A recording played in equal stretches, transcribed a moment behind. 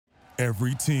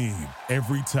Every team,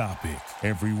 every topic,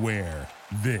 everywhere.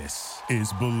 This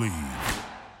is Believe.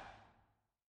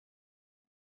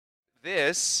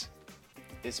 This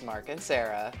is Mark and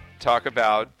Sarah talk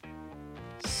about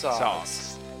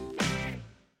songs.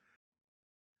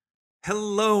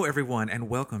 Hello, everyone, and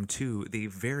welcome to the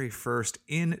very first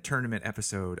in-tournament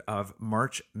episode of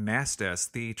March Madness,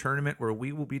 the tournament where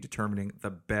we will be determining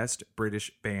the best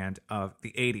British band of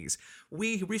the 80s.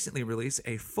 We recently released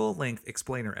a full-length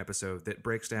explainer episode that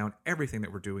breaks down everything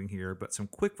that we're doing here, but some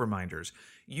quick reminders.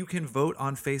 You can vote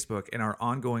on Facebook in our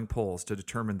ongoing polls to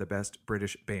determine the best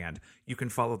British band. You can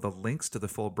follow the links to the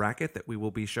full bracket that we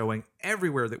will be showing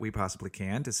everywhere that we possibly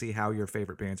can to see how your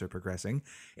favorite bands are progressing.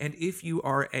 And if you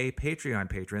are a Patreon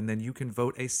patron, then you can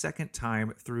vote a second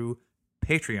time through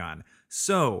Patreon.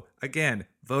 So, again,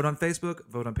 vote on Facebook,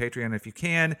 vote on Patreon if you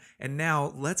can. And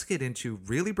now let's get into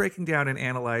really breaking down and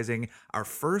analyzing our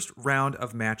first round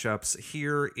of matchups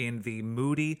here in the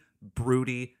Moody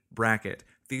Broody bracket.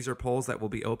 These are polls that will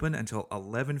be open until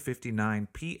 11:59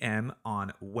 p.m.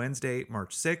 on Wednesday,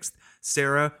 March 6th.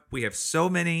 Sarah, we have so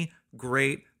many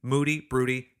great Moody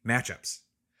Broody matchups.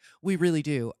 We really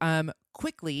do.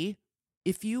 Quickly,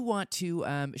 if you want to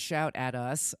shout at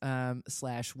us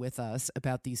 / with us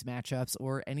about these matchups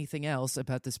or anything else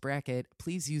about this bracket,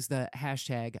 please use the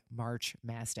hashtag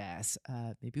 #MarchMastAss.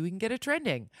 Maybe we can get it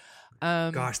trending.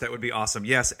 Gosh, that would be awesome.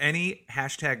 Yes, any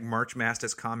hashtag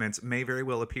 #MarchMastAss comments may very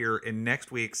well appear in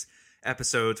next week's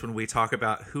episodes when we talk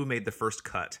about who made the first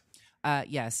cut.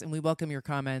 Yes, and we welcome your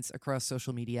comments across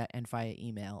social media and via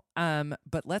email.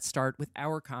 But let's start with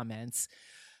our comments.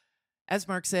 As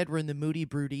Mark said, we're in the Moody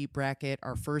Broody bracket.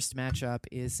 Our first matchup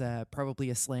is probably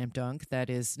a slam dunk. That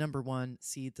is number 1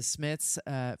 seed The Smiths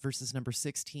versus number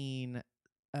 16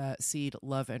 seed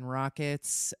Love and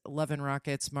Rockets. Love and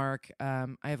Rockets, Mark, I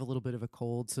have a little bit of a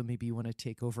cold, so maybe you want to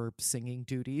take over singing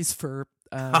duties for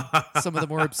some of the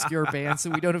more obscure bands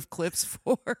that we don't have clips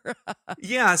for.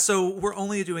 Yeah, so we're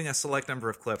only doing a select number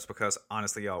of clips because,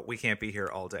 honestly, y'all, we can't be here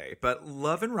all day. But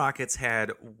Love and Rockets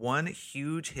had one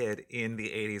huge hit in the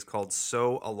 80s called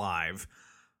So Alive.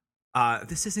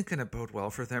 This isn't going to bode well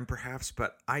for them, perhaps,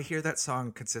 but I hear that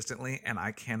song consistently, and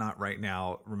I cannot right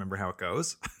now remember how it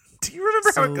goes. Do you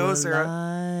remember how it goes, Sarah?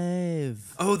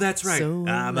 Alive. Oh, that's right. So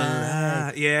I'm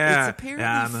alive. Yeah. It's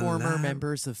apparently former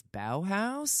members of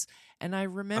Bauhaus. And I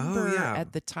remember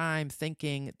at the time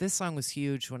thinking this song was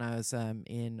huge when I was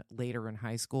later in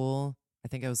high school. I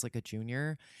think I was like a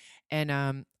junior. And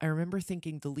I remember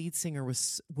thinking the lead singer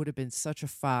would have been such a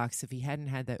fox if he hadn't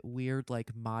had that weird,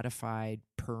 like, modified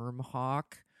perm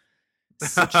hawk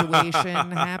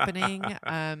situation happening.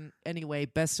 Anyway,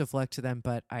 best of luck to them,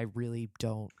 but I really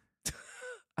don't.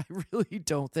 I really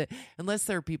don't think, unless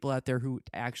there are people out there who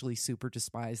actually super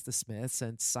despise the Smiths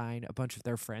and sign a bunch of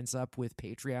their friends up with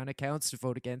Patreon accounts to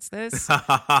vote against this.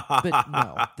 But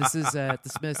no, this is the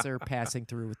Smiths are passing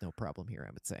through with no problem here,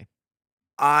 I would say.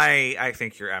 I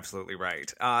think you're absolutely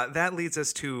right. That leads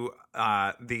us to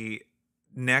the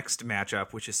next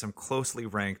matchup, which is some closely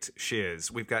ranked shiz.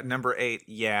 We've got number 8,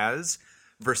 Yaz,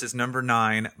 versus number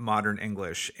 9, Modern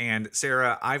English. And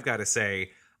Sarah, I've got to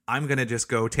say, I'm going to just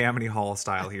go Tammany Hall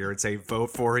style here and say,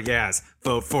 vote for Yaz,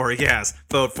 vote for Yaz,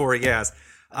 vote for Yaz.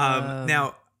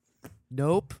 Now,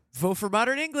 nope. Vote for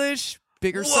Modern English.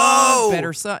 Bigger Whoa! song,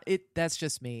 better song. That's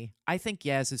just me. I think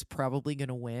Yaz is probably going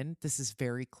to win. This is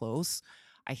very close.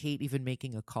 I hate even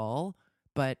making a call,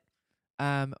 but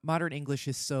Modern English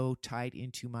is so tied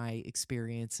into my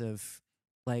experience of,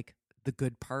 like, the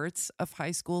good parts of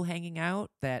high school hanging out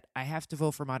that I have to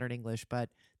vote for Modern English, but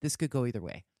this could go either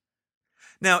way.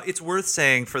 Now, it's worth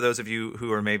saying for those of you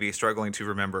who are maybe struggling to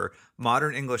remember,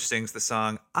 Modern English sings the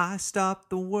song, I stop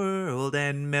the world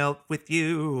and melt with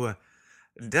you.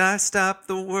 I stop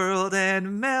the world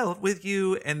and melt with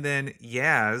you. And then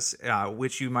Yaz,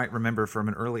 which you might remember from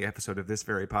an early episode of this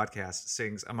very podcast,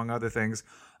 sings, among other things,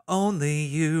 only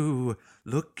you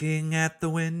looking at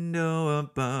the window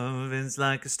above is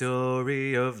like a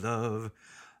story of love.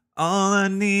 All I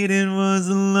needed was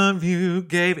the love you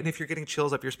gave. And if you're getting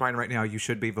chills up your spine right now, you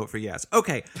should be vote for yes.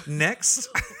 Okay, next.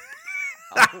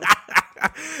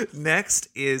 Next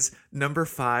is number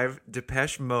 5,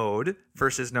 Depeche Mode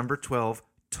versus number 12,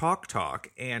 Talk Talk.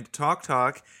 And Talk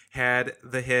Talk had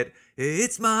the hit,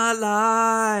 It's My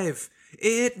Life.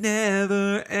 It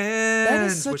never ends. That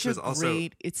is such which was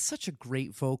it's such a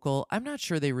great vocal. I'm not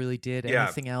sure they really did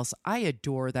anything else. I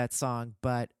adore that song,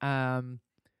 but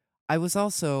I was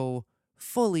also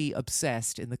fully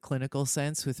obsessed in the clinical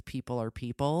sense with People Are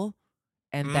People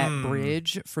and that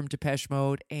bridge from Depeche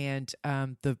Mode and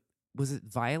was it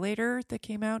Violator that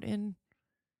came out in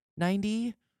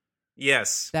 90?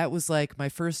 Yes. That was like my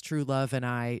first true love, and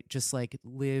I just like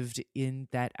lived in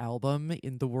that album,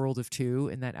 in the world of two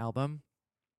in that album.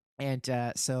 And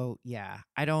so yeah,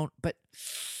 I don't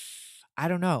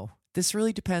know. This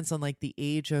really depends on like the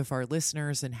age of our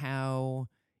listeners and how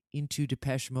into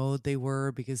Depeche Mode they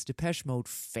were, because Depeche Mode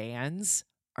fans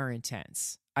are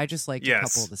intense. I just liked a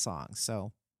couple of the songs,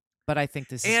 so but I think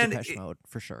this is Depeche Mode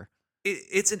for sure.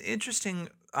 It's an interesting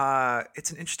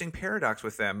paradox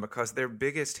with them, because their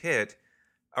biggest hit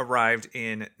arrived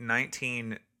in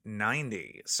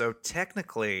 1990. So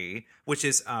technically, which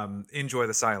is Enjoy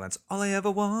the Silence. All I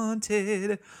ever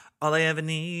wanted, all I ever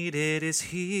needed is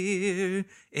here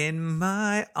in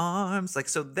my arms. Like,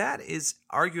 so that is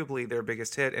arguably their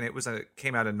biggest hit, and it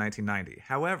came out in 1990.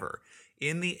 However,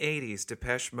 in the 80s,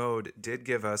 Depeche Mode did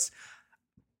give us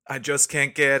I Just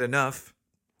Can't Get Enough.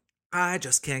 I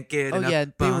just can't get enough. Oh yeah,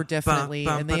 they were definitely,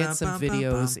 and they had some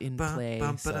videos in play.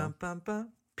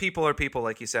 People are people,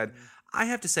 like you said. I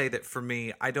have to say that for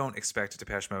me, I don't expect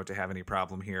Depeche Mode to have any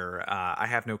problem here. I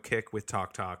have no kick with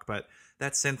Talk Talk, but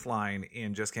that synth line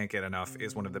in Just Can't Get Enough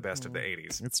is one of the best of the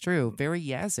 80s. It's true. Very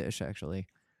Yaz-ish, actually.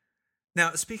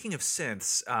 Now, speaking of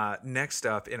synths, next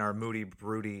up in our Moody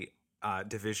Broody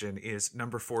division is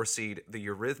number 4 seed, the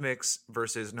Eurythmics,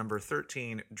 versus number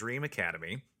 13, Dream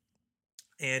Academy.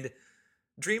 And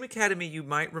Dream Academy, you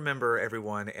might remember,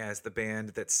 everyone, as the band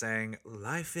that sang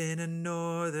Life in a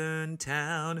Northern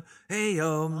Town. Hey,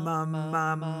 oh,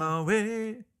 mama,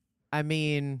 way. I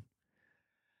mean,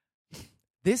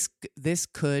 this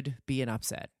could be an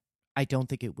upset. I don't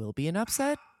think it will be an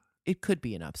upset. It could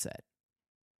be an upset.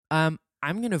 I'm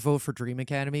going to vote for Dream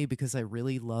Academy because I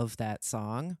really love that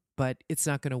song, but it's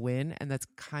not going to win. And that's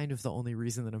kind of the only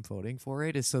reason that I'm voting for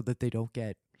it, is so that they don't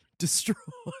get destroyed.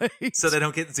 So they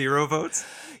don't get 0 votes?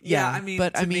 Yeah, I mean,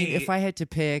 if I had to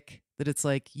pick, that it's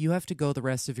like you have to go the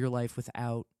rest of your life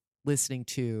without listening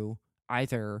to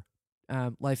either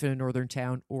Life in a Northern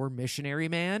Town or Missionary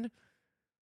Man,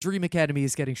 Dream Academy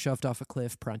is getting shoved off a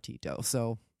cliff prontito.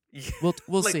 So we'll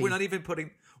like, see. We're not even putting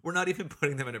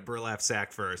them in a burlap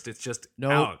sack first. It's just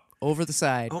out over the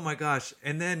side. Oh my gosh.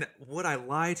 And then Would I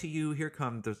Lie to You? Here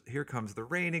comes the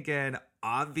rain again.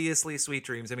 Obviously Sweet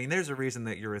Dreams. I mean, there's a reason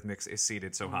that Eurythmics is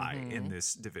seated so high in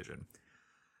this division.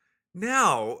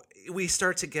 Now we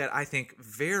start to get, I think,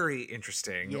 very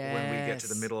interesting when we get to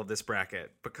the middle of this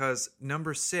bracket, because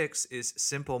number 6 is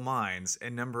Simple Minds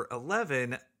and number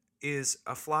 11 is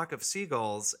A Flock of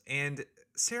Seagulls. And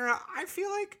Sarah, I feel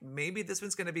like maybe this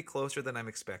one's going to be closer than I'm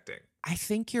expecting. I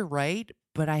think you're right,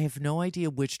 but I have no idea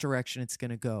which direction it's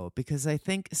going to go, because I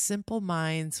think Simple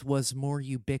Minds was more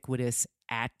ubiquitous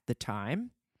at the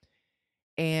time,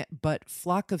 but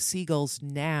Flock of Seagulls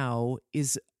now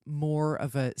is more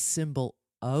of a symbol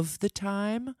of the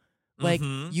time. Like,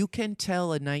 you can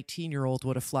tell a 19-year-old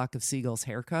what a Flock of Seagulls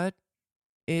haircut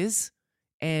is,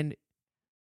 and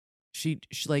she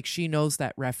knows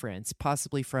that reference,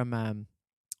 possibly from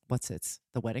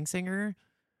The Wedding Singer?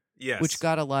 Yes. Which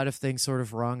got a lot of things sort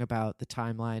of wrong about the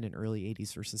timeline in early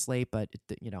 80s versus late, but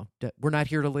we're not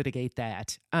here to litigate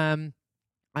that.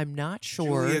 I'm not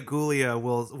sure. Julia Gulia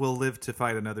will live to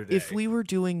fight another day. If we were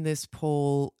doing this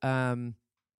poll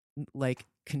like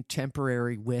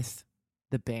contemporary with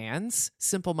the bands,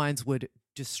 Simple Minds would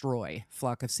destroy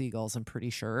Flock of Seagulls, I'm pretty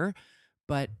sure.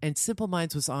 And Simple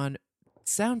Minds was on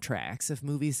soundtracks of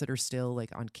movies that are still like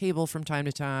on cable from time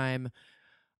to time.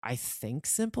 I think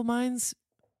Simple Minds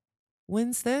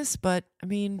wins this, but I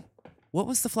mean, what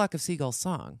was the Flock of Seagulls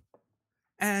song?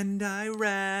 And I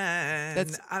ran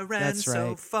that's so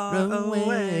right. far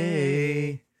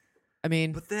away. I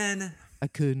mean, but then I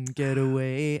couldn't get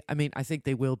away. I mean, I think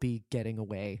they will be getting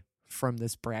away from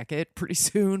this bracket pretty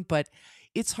soon, but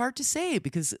it's hard to say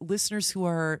because listeners who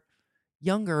are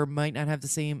younger might not have the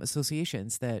same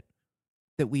associations that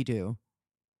we do.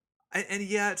 And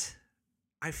yet,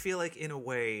 I feel like in a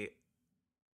way,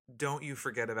 Don't You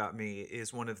Forget About Me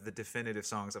is one of the definitive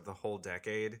songs of the whole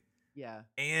decade. Yeah.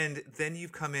 And then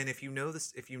you've come in, if you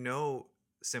know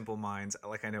Simple Minds,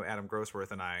 like I know Adam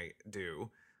Grossworth and I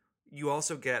do, you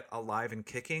also get Alive and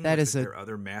Kicking. That is their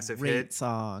other massive great hit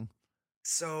song.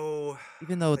 So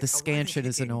even though the scan shit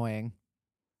is annoying,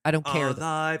 I don't care.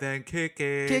 Alive and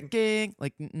Kicking. Kicking.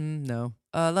 Like, no.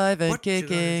 Alive and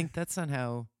Kicking. That's not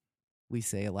how we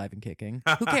say Alive and Kicking.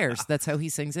 Who cares? That's how he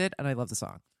sings it, and I love the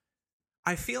song.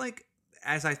 I feel like,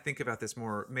 as I think about this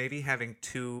more, maybe having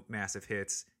 2 massive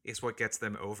hits is what gets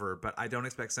them over, but I don't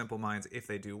expect Simple Minds, if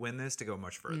they do win this, to go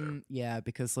much further. Yeah,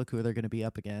 because look who they're going to be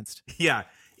up against. Yeah.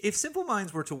 If Simple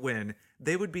Minds were to win,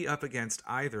 they would be up against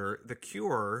either The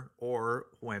Cure or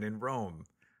When in Rome.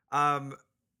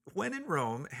 When in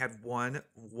Rome had one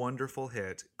wonderful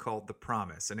hit called The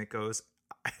Promise, and it goes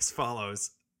as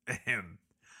follows. Ahem.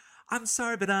 I'm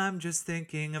sorry, but I'm just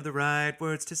thinking of the right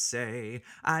words to say.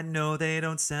 I know they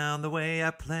don't sound the way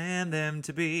I planned them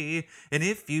to be. And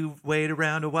if you wait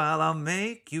around a while, I'll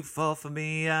make you fall for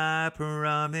me. I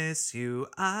promise you,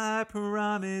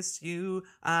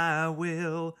 I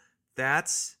will.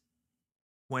 That's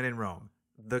When in Rome.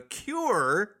 The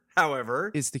Cure,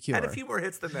 however, is The Cure. Had a few more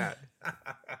hits than that.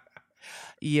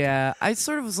 Yeah, I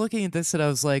sort of was looking at this and I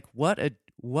was like, what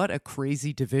a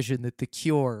crazy division that The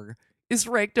Cure is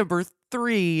ranked number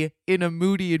 3 in a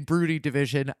moody and broody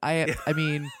division. I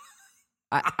mean,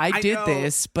 I did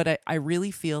this, but I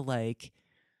really feel like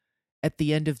at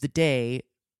the end of the day,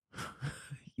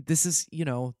 this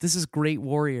is great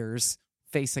warriors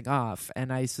facing off.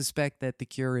 And I suspect that The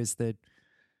Cure is the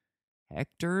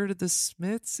Hector to the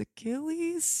Smiths'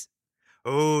 Achilles.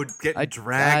 Oh, getting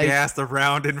drag-assed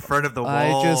around in front of the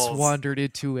walls. I just wandered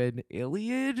into an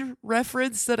Iliad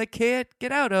reference that I can't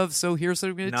get out of. So here's what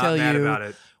I'm going to tell you. About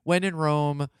it. When in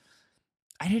Rome,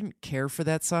 I didn't care for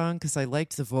that song because I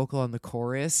liked the vocal on the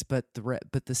chorus, but the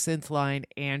synth line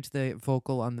and the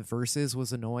vocal on the verses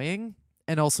was annoying.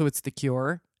 And also, it's The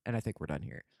Cure, and I think we're done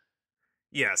here.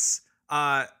 Yes.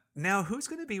 Now, who's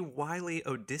going to be Wily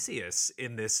Odysseus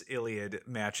in this Iliad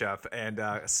matchup and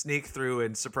sneak through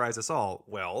and surprise us all?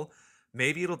 Well,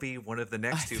 maybe it'll be one of the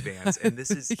next two bands, and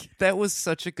this is... That was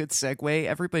such a good segue.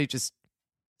 Everybody just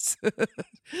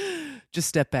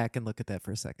step back and look at that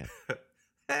for a second.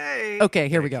 Hey! Okay,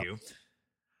 here we go. You.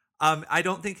 I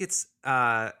don't think it's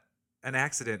an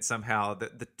accident somehow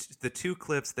that the two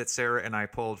clips that Sarah and I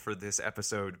pulled for this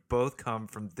episode both come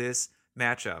from this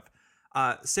matchup.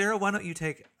 Sarah, why don't you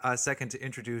take a second to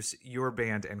introduce your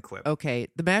band and clip? Okay,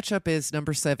 the matchup is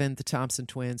number 7, the Thompson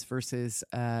Twins, versus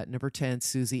number 10,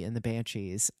 Siouxsie and the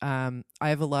Banshees. I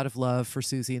have a lot of love for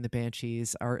Siouxsie and the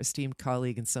Banshees. Our esteemed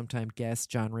colleague and sometime guest,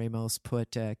 John Ramos,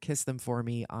 put Kiss Them For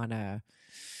Me on a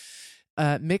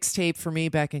mixtape for me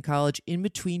back in college in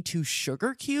between 2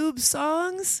 Sugar Cube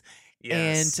songs.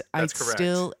 Yes, and that's correct.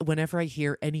 Still, whenever I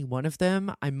hear any one of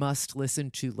them, I must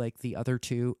listen to like the other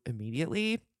 2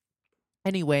 immediately.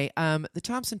 Anyway, the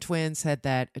Thompson Twins had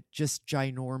that just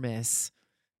ginormous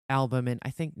album in,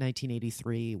 I think,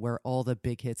 1983, where all the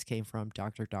big hits came from,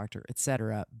 Doctor,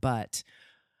 etc. But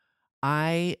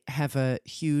I have a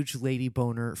huge lady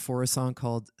boner for a song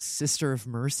called Sister of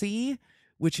Mercy,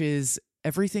 which is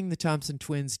everything the Thompson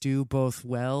Twins do both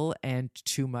well and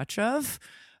too much of.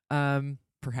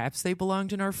 Perhaps they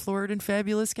belonged in our florid and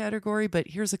fabulous category, but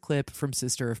here's a clip from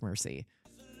Sister of Mercy.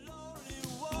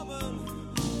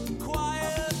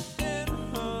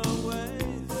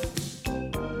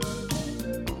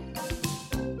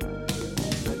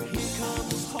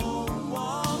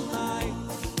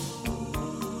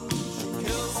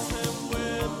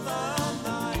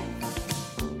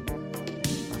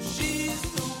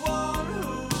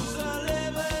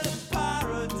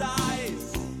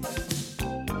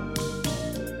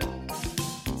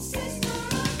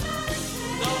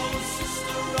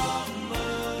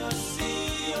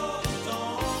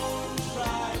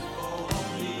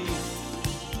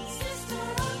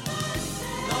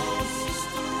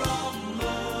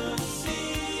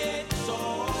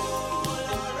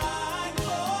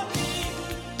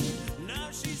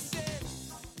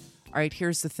 All right,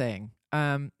 here's the thing.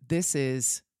 This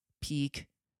is peak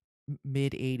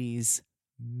mid-'80s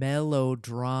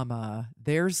melodrama.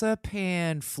 There's a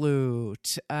pan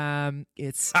flute.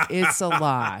 It's a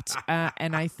lot.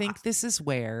 And I think this is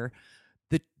where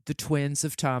the twins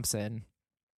of Thompson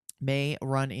may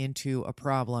run into a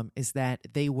problem, is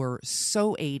that they were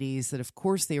so 80s that of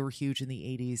course they were huge in the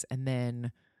 80s, and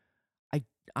then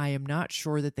I am not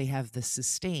sure that they have the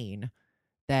sustain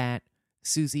that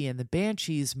Siouxsie and the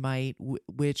Banshees might,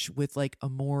 which with like a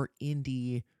more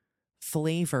indie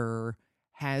flavor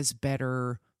has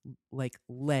better like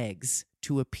legs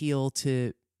to appeal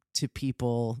to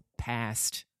people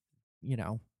past,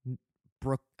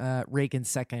 Reagan's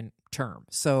second term.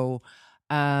 So,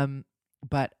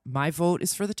 but my vote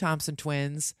is for the Thompson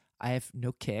Twins. I have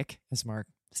no kick, as Mark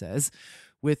says,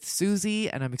 with Siouxsie,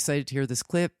 and I'm excited to hear this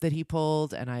clip that he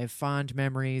pulled, and I have fond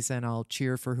memories, and I'll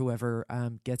cheer for whoever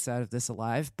gets out of this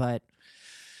alive. But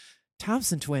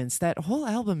Thompson Twins, that whole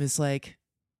album is like,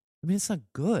 I mean, it's not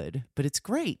good, but it's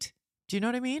great. Do you know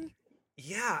what I mean?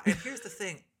 Yeah, and here's the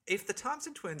thing. If the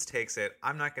Thompson Twins takes it,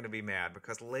 I'm not going to be mad,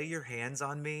 because Lay Your Hands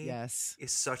on Me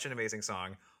is such an amazing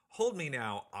song. Hold Me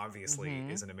Now, obviously,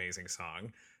 is an amazing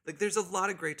song. Like, there's a lot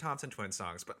of great Thompson Twins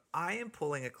songs, but I am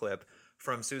pulling a clip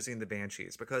from Susie and the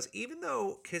Banshees because even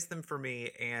though Kiss Them For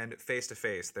Me and Face to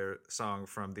Face, their song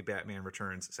from the Batman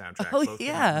Returns soundtrack, both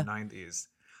came out in the 90s.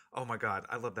 Oh my God,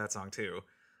 I love that song too.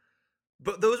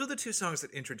 But those were the two songs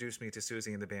that introduced me to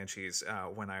Susie and the Banshees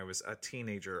when I was a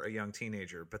young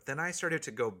teenager. But then I started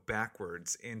to go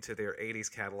backwards into their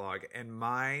 80s catalog, and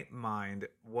my mind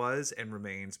was and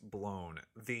remains blown.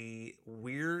 The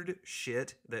weird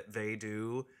shit that they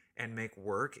do and make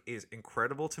work is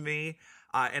incredible to me.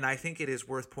 And I think it is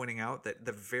worth pointing out that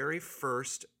the very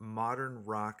first modern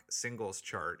rock singles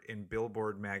chart in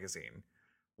Billboard magazine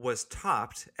was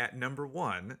topped at number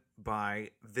 1 by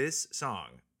this song,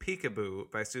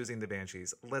 Peekaboo by Susie and the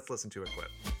Banshees. Let's listen to a clip.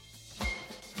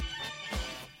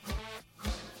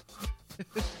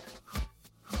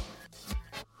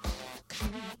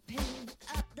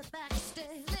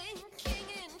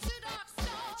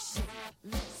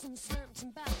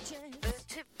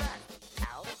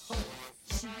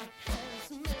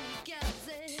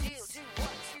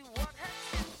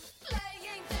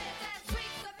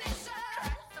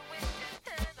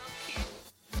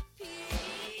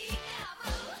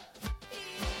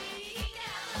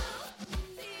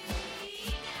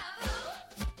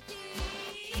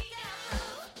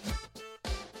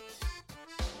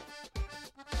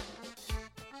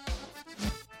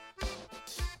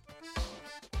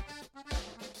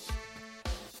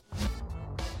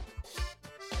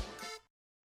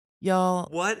 Y'all,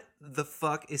 what the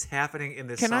fuck is happening in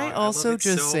this song? Can I also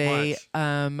just say,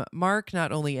 much. Mark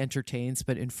not only entertains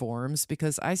but informs,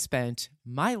 because I spent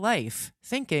my life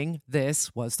thinking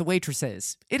this was The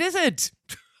Waitresses. It isn't.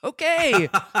 Okay. You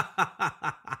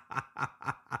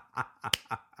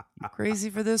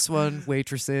crazy for this one,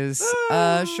 Waitresses.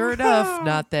 Sure enough,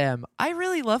 not them. I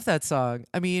really love that song.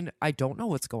 I mean, I don't know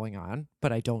what's going on,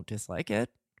 but I don't dislike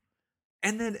it.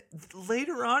 And then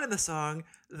later on in the song,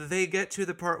 they get to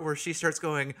the part where she starts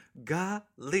going,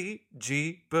 golly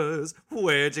jeepers,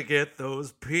 where'd you get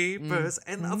those peepers?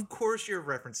 And of course you're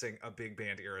referencing a big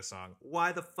band era song.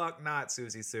 Why the fuck not,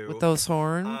 Susie Sue? With those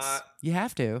horns? You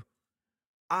have to.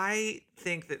 I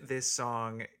think that this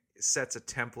song sets a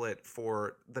template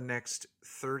for the next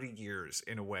 30 years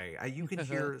in a way. You can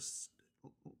hear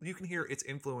its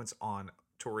influence on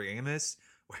Tori Amos,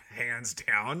 hands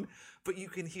down, but you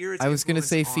can hear its I was going to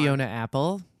say Fiona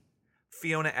Apple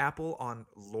on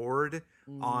Lorde,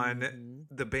 on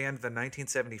the band The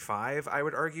 1975. I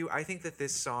would argue, I think that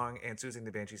this song and Susie and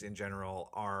the Banshees in general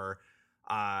are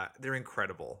they're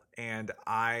incredible, and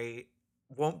I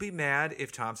won't be mad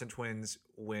if Thompson Twins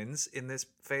wins in this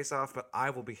face-off, but I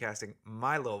will be casting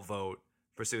my little vote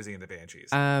for Susie and the Banshees.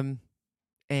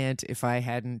 And if I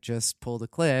hadn't just pulled a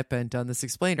clip and done this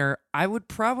explainer, I would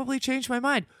probably change my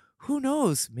mind. Who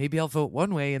knows? Maybe I'll vote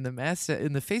one way in the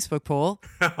Facebook poll,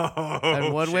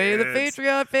 and one way in the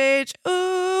Patreon page.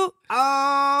 Ooh!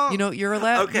 Oh! You know, you're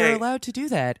allowed. Okay. You're allowed to do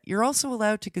that. You're also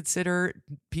allowed to consider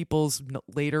people's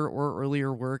later or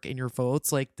earlier work in your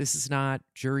votes. Like, this is not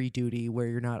jury duty where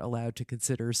you're not allowed to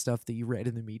consider stuff that you read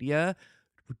in the media.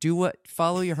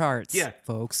 Follow your hearts,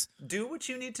 folks. Do what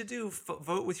you need to do.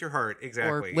 Vote with your heart,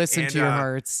 exactly. Or listen to your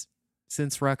hearts.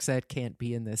 Since Roxette can't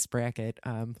be in this bracket,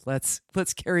 let's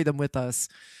carry them with us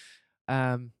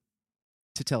to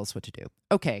tell us what to do.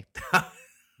 Okay.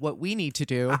 What we need to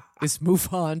do is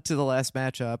move on to the last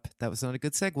matchup. That was not a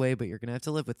good segue, but you're going to have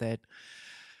to live with it.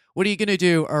 What are you going to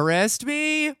do? Arrest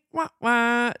me? Wah,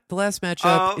 wah. The last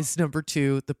matchup is number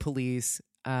 2, The Police,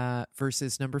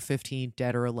 versus number 15,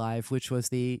 Dead or Alive, which was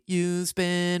the You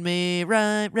Spin Me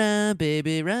Right Round,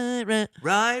 Baby, Right Round.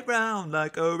 Right round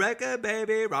like a record,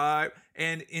 baby, right.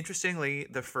 And interestingly,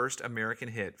 the first American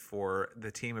hit for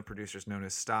the team of producers known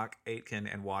as Stock, Aitken,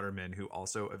 and Waterman, who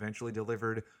also eventually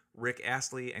delivered Rick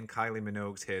Astley and Kylie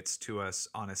Minogue's hits to us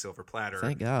on a silver platter.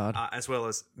 Thank God. As well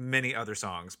as many other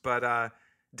songs. But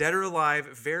Dead or Alive,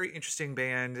 very interesting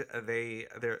band.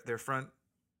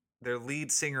 Their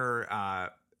lead singer,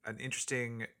 an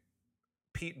interesting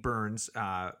Pete Burns,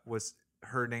 was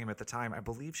her name at the time. I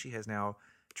believe she has now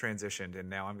transitioned, and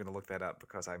now I'm going to look that up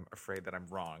because I'm afraid that I'm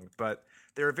wrong. But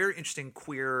they're a very interesting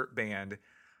queer band,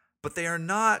 but they are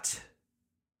not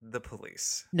The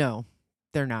Police. No,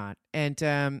 they're not. And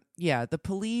The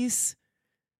Police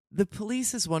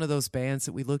is one of those bands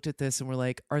that we looked at this and we're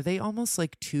like, are they almost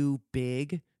like too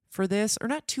big for this? Or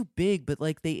not too big, but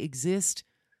like they exist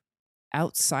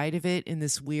outside of it in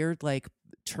this weird like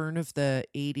turn of the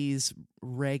 80s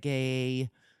reggae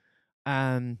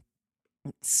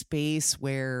space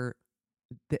where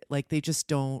they just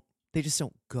don't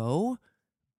go,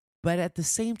 but at the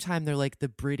same time they're like the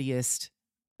prettiest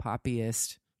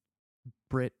poppiest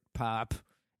Brit pop,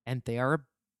 and they are a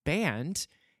band.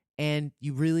 And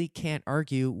you really can't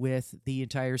argue with the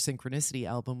entire Synchronicity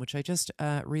album, which I just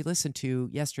re-listened to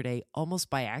yesterday, almost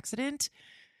by accident.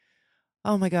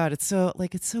 Oh my God, it's so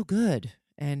good.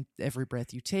 And Every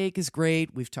Breath You Take is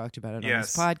great. We've talked about it on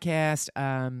this podcast.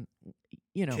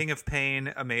 King of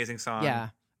Pain, amazing song. Yeah.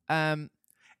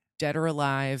 Dead or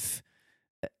Alive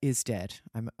is dead.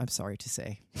 I'm sorry to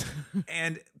say.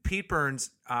 And Pete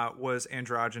Burns was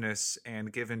androgynous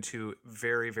and given to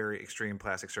very, very extreme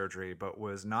plastic surgery, but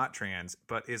was not trans,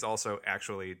 but is also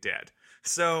actually dead.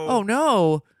 So, oh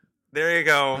no, there you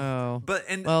go. Oh, but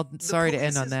sorry to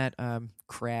end on that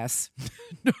crass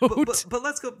note. But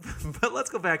let's go. But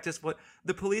let's go back. Just what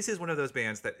the Police is one of those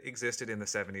bands that existed in the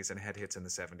 70s and had hits in the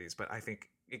 70s. But I think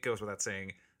it goes without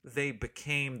saying they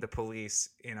became the Police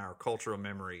in our cultural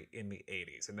memory in the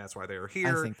 80s, and that's why they are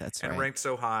here. I think that's and right. Ranked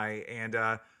so high. And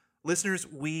listeners,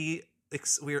 we're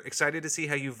excited to see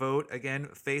how you vote. Again,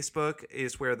 Facebook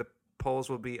is where the polls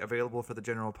will be available for the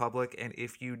general public, and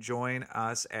if you join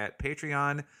us at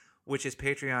Patreon, which is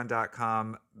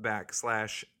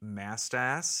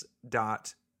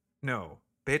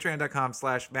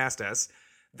patreon.com/mastas,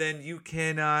 then you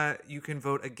can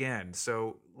vote again.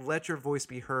 So let your voice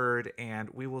be heard, and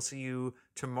we will see you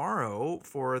tomorrow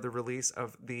for the release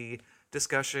of the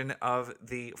discussion of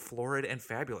the Florid and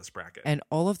Fabulous bracket. And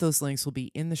all of those links will be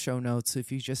in the show notes. So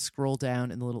if you just scroll down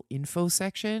in the little info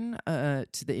section,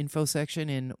 to the info section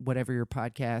in whatever your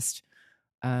podcast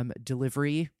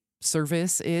delivery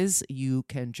service is, you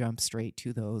can jump straight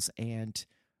to those and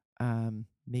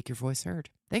make your voice heard.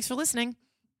 Thanks for listening.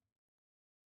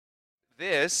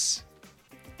 This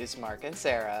is Mark and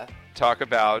Sarah talk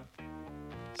about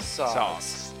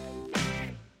songs.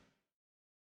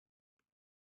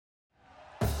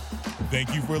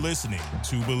 Thank you for listening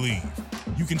to Believe.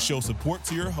 You can show support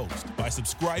to your host by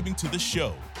subscribing to the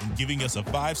show and giving us a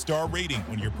 5-star rating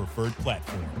on your preferred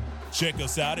platform. Check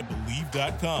us out at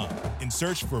Believe.com and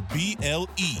search for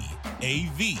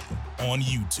BLEAV on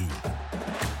YouTube.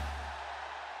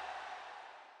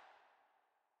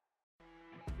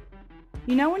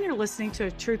 You know when you're listening to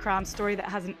a true crime story that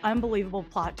has an unbelievable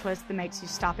plot twist that makes you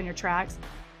stop in your tracks?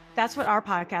 That's what our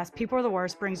podcast, People Are the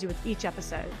Worst, brings you with each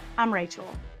episode. I'm Rachel.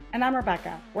 And I'm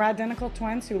Rebecca. We're identical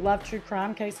twins who love true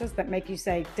crime cases that make you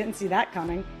say, didn't see that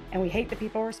coming, and we hate the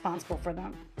people responsible for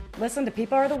them. Listen to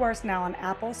People Are the Worst now on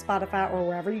Apple, Spotify, or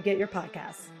wherever you get your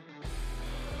podcasts.